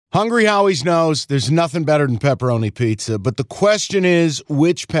Hungry Howie's knows there's nothing better than pepperoni pizza, but the question is,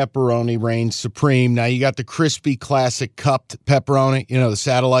 which pepperoni reigns supreme? Now, you got the crispy classic cupped pepperoni, the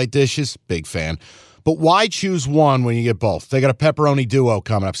satellite dishes, big fan. But why choose one when you get both? They got a pepperoni duo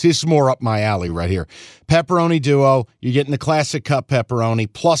coming up. See, this is more up my alley right here. Pepperoni duo, you're getting the classic cup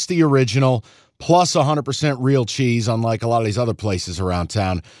pepperoni, plus the original, plus 100% real cheese, unlike a lot of these other places around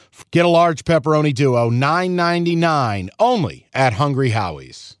town. Get a large pepperoni duo, $9.99, only at Hungry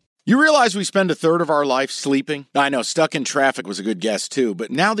Howie's. You realize we spend a third of our life sleeping? I know, stuck in traffic was a good guess too, but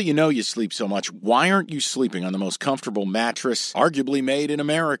now that you know you sleep so much, why aren't you sleeping on the most comfortable mattress arguably made in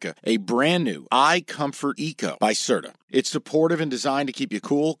America? A brand new iComfort Eco by Serta. It's supportive and designed to keep you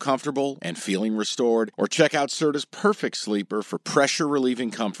cool, comfortable, and feeling restored. Or check out Serta's Perfect Sleeper for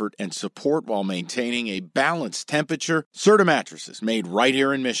pressure-relieving comfort and support while maintaining a balanced temperature. Serta mattresses made right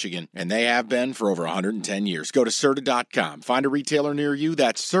here in Michigan, and they have been for over 110 years. Go to Serta.com. Find a retailer near you.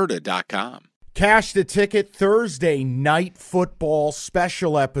 That's Serta.com. Cash the Ticket Thursday Night Football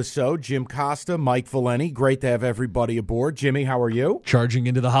special episode. Jim Costa, Mike Valeni. Great to have everybody aboard. Jimmy, how are you? Charging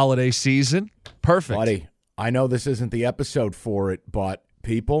into the holiday season. Perfect. Buddy, I know this isn't the episode for it, but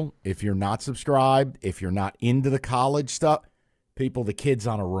people, if you're not subscribed, if you're not into the college stuff, people, the kid's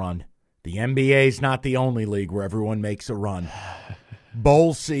on a run. The NBA's not the only league where everyone makes a run.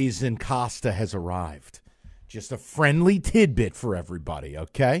 Bowl season, Costa has arrived. Just a friendly tidbit for everybody,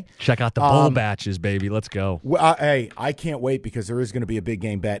 okay? Check out the bowl batches, baby. Let's go. Hey, I can't wait because there is going to be a big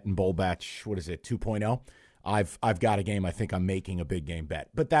game bet in bowl batch, 2.0? I've got a game I think I'm making a big game bet,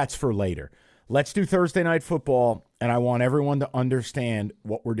 but that's for later. Let's do Thursday Night Football, and I want everyone to understand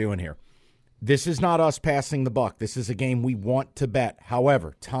what we're doing here. This is not us passing the buck. This is a game we want to bet.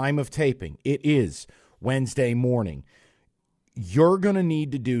 However, time of taping, it is Wednesday morning. You're going to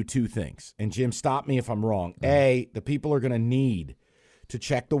need to do two things. And, Jim, stop me if I'm wrong. A, the people are going to need to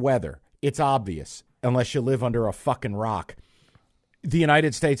check the weather. It's obvious, unless you live under a fucking rock. The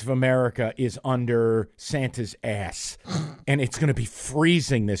United States of America is under Santa's ass, and it's going to be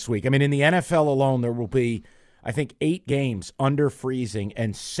freezing this week. I mean, in the NFL alone, there will be, I think, 8 games under freezing,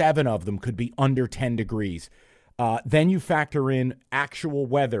 and 7 of them could be under 10 degrees. Then you factor in actual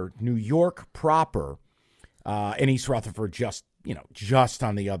weather. New York proper and East Rutherford just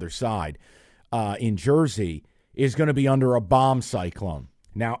on the other side in Jersey is going to be under a bomb cyclone.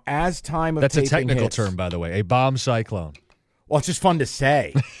 Now, as time of That's taping a technical hits, term, by the way, a bomb cyclone. Well, it's just fun to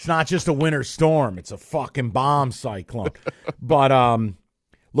say. It's not just a winter storm. It's a fucking bomb cyclone. But,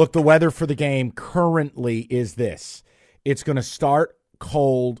 look, the weather for the game currently is this. It's going to start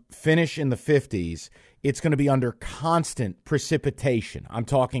cold, finish in the 50s. It's going to be under constant precipitation. I'm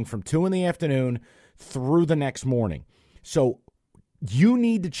talking from 2 in the afternoon through the next morning. So you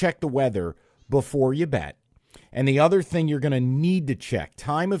need to check the weather before you bet. And the other thing you're going to need to check,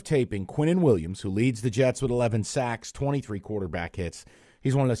 time of taping, Quinnen Williams, who leads the Jets with 11 sacks, 23 quarterback hits.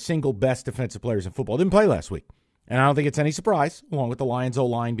 He's one of the single best defensive players in football. Didn't play last week. And I don't think it's any surprise, along with the Lions'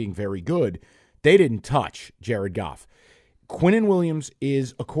 O-line being very good, they didn't touch Jared Goff. Quinnen Williams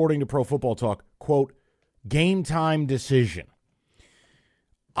is, according to Pro Football Talk, quote, game time decision.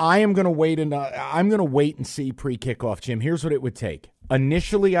 I'm going to wait and see pre-kickoff, Jim. Here's what it would take.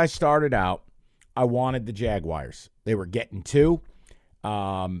 Initially, I started out, I wanted the Jaguars. They were getting 2.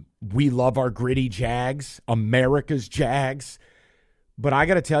 We love our gritty Jags, America's Jags. But I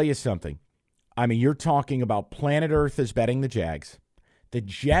got to tell you something. I mean, you're talking about planet Earth is betting the Jags. The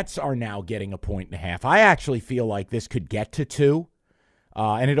Jets are now getting 1.5. I actually feel like this could get to 2.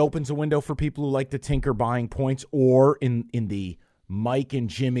 And it opens a window for people who like to tinker buying points, or in the Mike and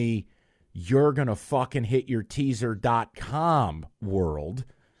Jimmy, you're going to fucking hit your teaser.com world.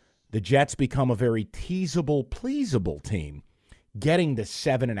 The Jets become a very teasable, pleasable team, getting to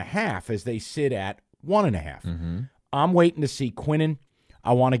 7.5 as they sit at 1.5. Mm-hmm. I'm waiting to see Quinnen.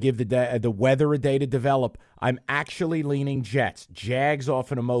 I want to give the weather a day to develop. I'm actually leaning Jets. Jags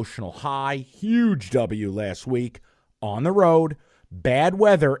off an emotional high. Huge W last week on the road. Bad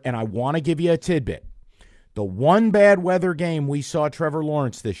weather, and I want to give you a tidbit. The one bad weather game we saw Trevor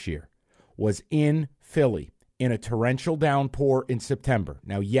Lawrence this year was in Philly in a torrential downpour in September.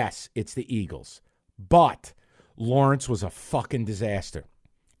 Now, yes, it's the Eagles, but Lawrence was a fucking disaster.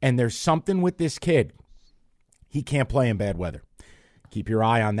 And there's something with this kid. He can't play in bad weather. Keep your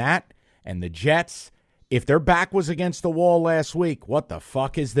eye on that. And the Jets, if their back was against the wall last week, what the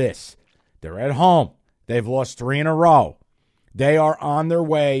fuck is this? They're at home. They've lost 3 in a row. They are on their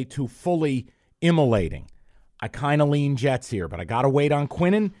way to fully immolating. I kind of lean Jets here, but I got to wait on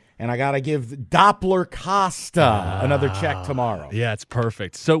Quinnen, And I got to give Doppler Costa another check tomorrow. Yeah, it's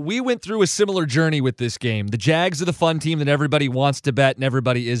perfect. So we went through a similar journey with this game. The Jags are the fun team that everybody wants to bet, and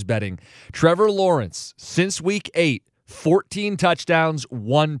everybody is betting. Trevor Lawrence, since week 8, 14 touchdowns,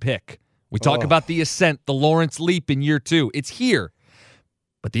 1 pick. We talk about the ascent, the Lawrence leap in year 2. It's here.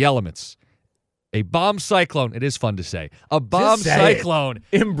 But the elements. A bomb cyclone. It is fun to say. A bomb cyclone.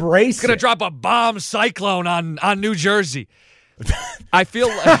 Embrace it. Going to drop a bomb cyclone on New Jersey. I feel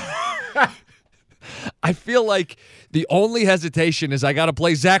like the only hesitation is I got to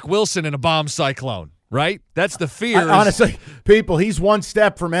play Zach Wilson in a bomb cyclone, right? That's the fear. Honestly, people, he's one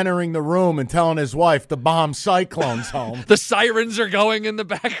step from entering the room and telling his wife the bomb cyclone's home. The sirens are going in the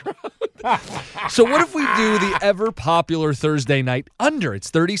background. So what if we do the ever-popular Thursday night under? It's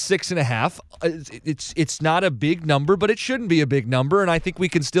 36.5. It's not a big number, but it shouldn't be a big number, and I think we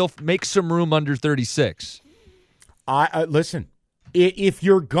can still make some room under 36. Listen, if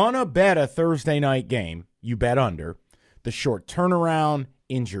you're going to bet a Thursday night game, you bet under. The short turnaround,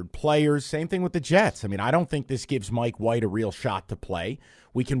 injured players, same thing with the Jets. I mean, I don't think this gives Mike White a real shot to play.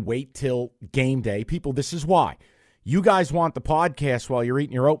 We can wait till game day. People, this is why. You guys want the podcast while you're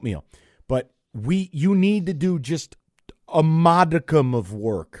eating your oatmeal. But you need to do just a modicum of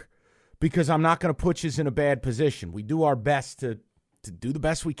work because I'm not going to put you in a bad position. We do our best to do the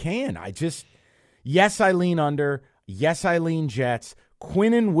best we can. Yes, I lean under. Yes, I lean Jets.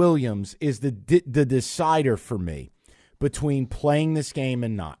 Quinnen Williams is the decider for me between playing this game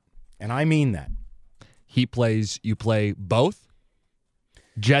and not. And I mean that. He plays, you play both?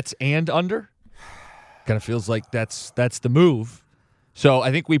 Jets and under? Kind of feels like that's the move. So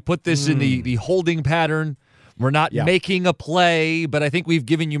I think we put this in the holding pattern. We're not making a play, but I think we've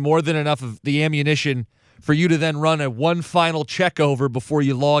given you more than enough of the ammunition for you to then run a one final check over before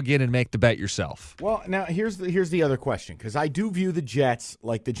you log in and make the bet yourself. Well, now here's the other question, because I do view the Jets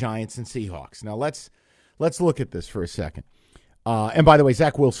like the Giants and Seahawks. Now let's look at this for a second. And by the way,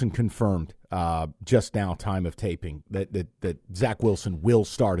 Zach Wilson confirmed just now, time of taping, that Zach Wilson will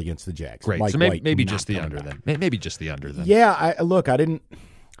start against the Jags. Great. Mike So White maybe just the coming under back. then. Maybe just the under then. Yeah, I didn't.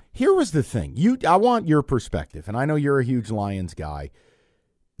 Here was the thing. I want your perspective, and I know you're a huge Lions guy.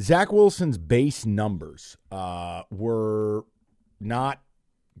 Zach Wilson's base numbers were not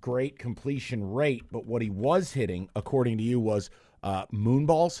great completion rate, but what he was hitting, according to you, was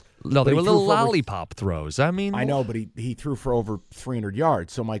moonballs. No, they were little lollipop throws. I mean, I know, but he threw for over 300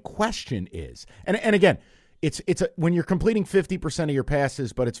 yards. So my question is, and again, it's when you're completing 50% of your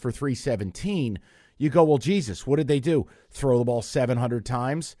passes, but it's for 317, you go, well, Jesus, what did they do? Throw the ball 700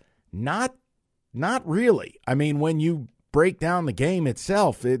 times? Not really. I mean, when you break down the game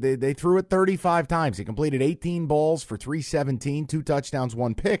itself, they threw it 35 times. He completed 18 balls for 317, 2 touchdowns,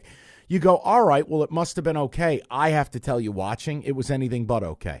 1 pick. You go, all right, well, it must have been okay. I have to tell you, watching, it was anything but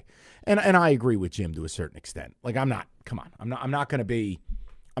okay. And I agree with Jim to a certain extent. Like, I'm not going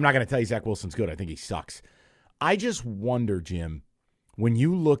to tell you Zach Wilson's good. I think he sucks. I just wonder, Jim, when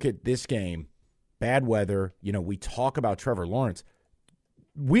you look at this game, bad weather, we talk about Trevor Lawrence.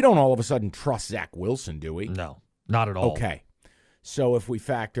 We don't all of a sudden trust Zach Wilson, do we? No, not at all. Okay. So if we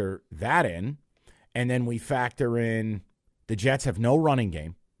factor that in, and then we factor in the Jets have no running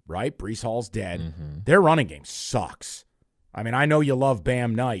game, right? Breece Hall's dead. Mm-hmm. Their running game sucks. I mean, I know you love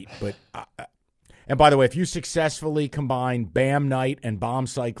Bam Knight, but and by the way, if you successfully combine Bam Knight and Bomb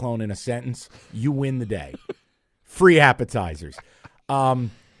Cyclone in a sentence, you win the day. Free appetizers.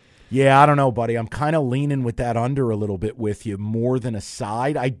 Yeah, I don't know, buddy. I'm kind of leaning with that under a little bit with you more than a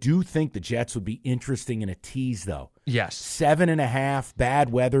side. I do think the Jets would be interesting in a tease, though. Yes. 7.5,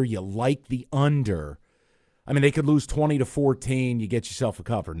 bad weather. You like the under. I mean, they could lose 20-14. You get yourself a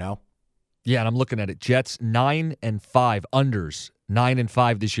cover, no? Yeah, and I'm looking at it. Jets 9-5 unders.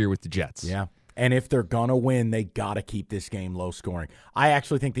 9-5 this year with the Jets. Yeah. And if they're going to win, they got to keep this game low scoring. I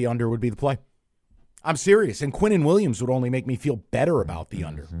actually think the under would be the play. I'm serious. And Quinnen Williams would only make me feel better about the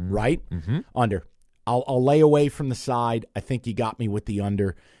under, right? Mm-hmm. Under. I'll lay away from the side. I think you got me with the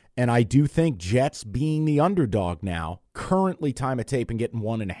under. And I do think Jets being the underdog now, currently time of tape and getting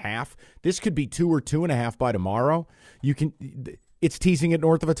 1.5. This could be 2 or 2.5 by tomorrow. It's teasing it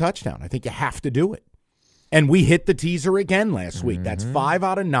north of a touchdown. I think you have to do it. And we hit the teaser again last week. That's 5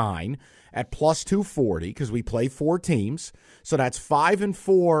 out of 9 at plus 240 because we play 4 teams. So that's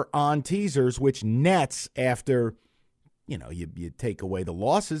 5-4 on teasers, which nets after, you take away the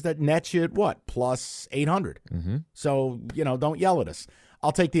losses, that nets you at what? Plus 800. Mm-hmm. So, don't yell at us.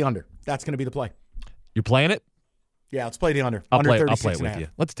 I'll take the under. That's going to be the play. You're playing it? Yeah, let's play the under. I'll Under play it 36.5. with you.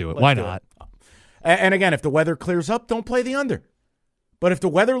 Let's do it. Why not? And again, if the weather clears up, don't play the under. But if the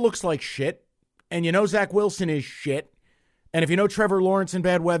weather looks like shit, and Zach Wilson is shit, And if you know Trevor Lawrence in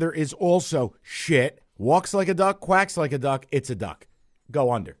bad weather is also shit, walks like a duck, quacks like a duck, it's a duck.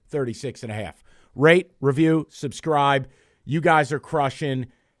 Go under, 36.5. Rate, review, subscribe. You guys are crushing.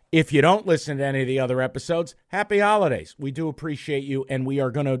 If you don't listen to any of the other episodes, happy holidays. We do appreciate you, and we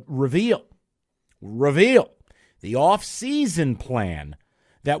are going to reveal the off-season plan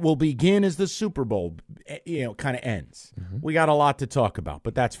that will begin as the Super Bowl, kind of ends. We got a lot to talk about,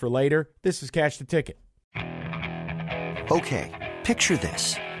 but that's for later. This is Cash the Ticket. Okay, picture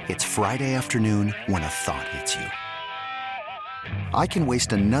this. It's Friday afternoon when a thought hits you. I can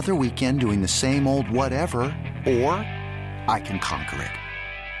waste another weekend doing the same old whatever, or I can conquer it.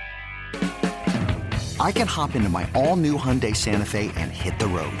 I can hop into my all-new Hyundai Santa Fe and hit the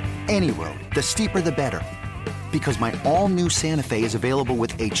road. Any road. The steeper, the better. Because my all-new Santa Fe is available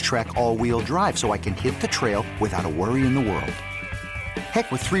with H-Track all-wheel drive, so I can hit the trail without a worry in the world.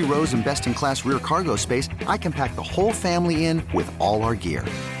 Heck, with 3 rows and best-in-class rear cargo space, I can pack the whole family in with all our gear.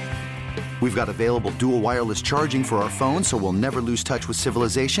 We've got available dual wireless charging for our phones, so we'll never lose touch with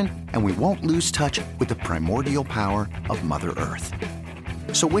civilization, and we won't lose touch with the primordial power of Mother Earth.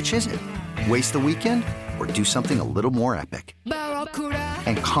 So which is it? Waste the weekend or do something a little more epic?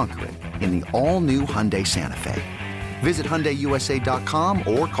 And conquer it in the all-new Hyundai Santa Fe. Visit HyundaiUSA.com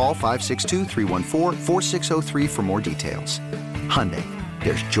or call 562-314-4603 for more details. Hyundai,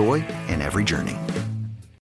 there's joy in every journey.